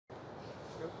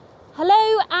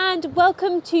Hello and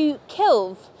welcome to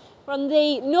Kilve. We're on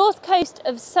the north coast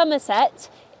of Somerset,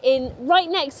 right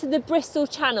next to the Bristol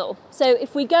Channel. So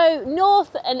if we go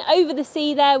north and over the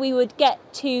sea there, we would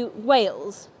get to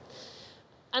Wales.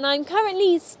 And I'm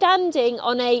currently standing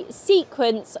on a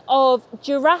sequence of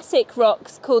Jurassic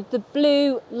rocks called the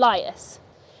Blue Lias.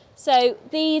 So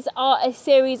these are a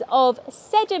series of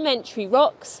sedimentary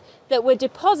rocks that were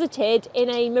deposited in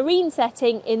a marine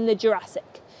setting in the Jurassic.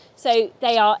 So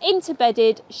they are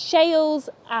interbedded shales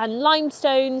and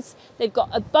limestones. They've got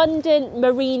abundant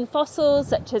marine fossils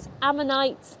such as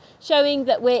ammonites, showing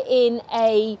that we're in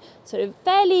a sort of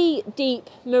fairly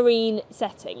deep marine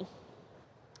setting.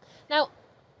 Now,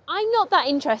 I'm not that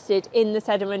interested in the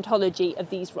sedimentology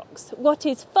of these rocks. What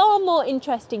is far more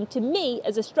interesting to me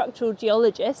as a structural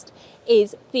geologist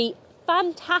is the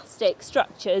fantastic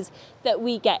structures that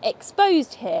we get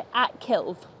exposed here at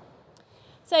Kilve.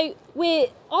 So we're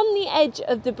on the edge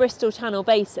of the Bristol Channel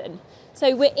basin.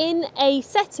 So we're in a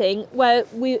setting where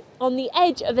we're on the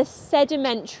edge of a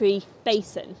sedimentary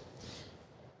basin.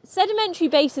 Sedimentary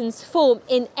basins form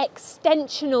in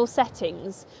extensional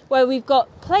settings where we've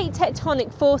got plate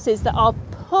tectonic forces that are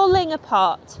pulling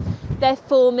apart. They're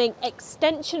forming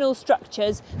extensional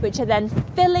structures which are then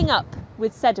filling up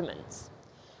with sediments.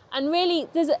 And really,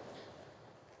 the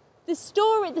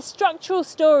structural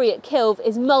story at Kilve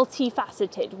is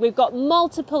multifaceted. We've got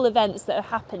multiple events that are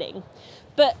happening,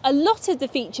 but a lot of the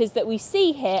features that we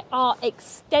see here are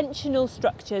extensional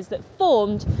structures that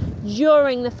formed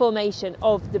during the formation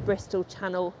of the Bristol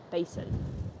Channel basin.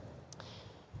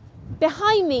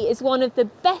 Behind me is one of the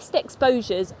best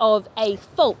exposures of a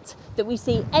fault that we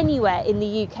see anywhere in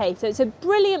the UK, so it's a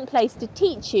brilliant place to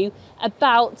teach you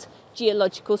about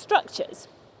geological structures.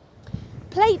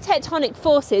 Plate tectonic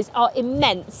forces are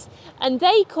immense and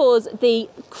they cause the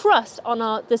crust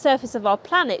on the surface of our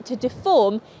planet to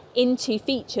deform into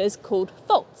features called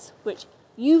faults, which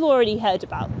you've already heard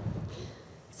about.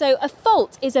 So a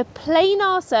fault is a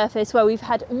planar surface where we've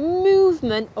had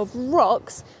movement of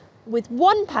rocks with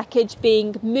one package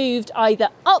being moved either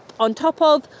up on top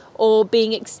of or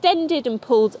being extended and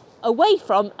pulled away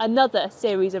from another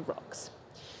series of rocks.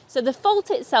 So the fault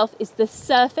itself is the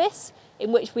surface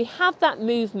in which we have that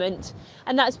movement,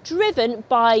 and that's driven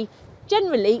by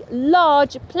generally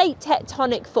large plate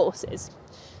tectonic forces.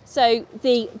 So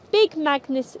the big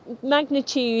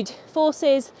magnitude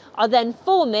forces are then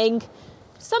forming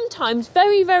sometimes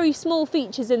very, very small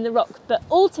features in the rock, but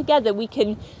altogether we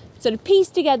can sort of piece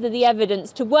together the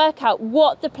evidence to work out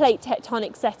what the plate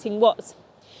tectonic setting was.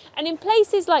 And in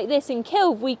places like this in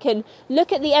Kilve, we can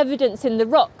look at the evidence in the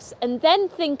rocks and then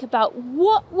think about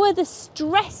what were the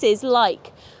stresses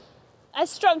like. As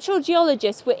structural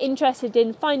geologists, we're interested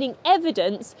in finding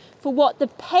evidence for what the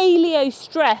paleo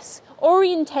stress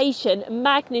orientation and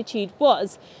magnitude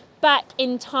was back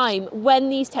in time when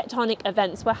these tectonic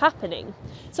events were happening.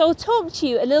 So I'll talk to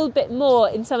you a little bit more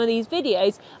in some of these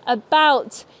videos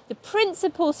about the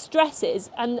principal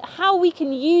stresses and how we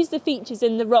can use the features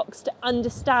in the rocks to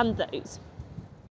understand those.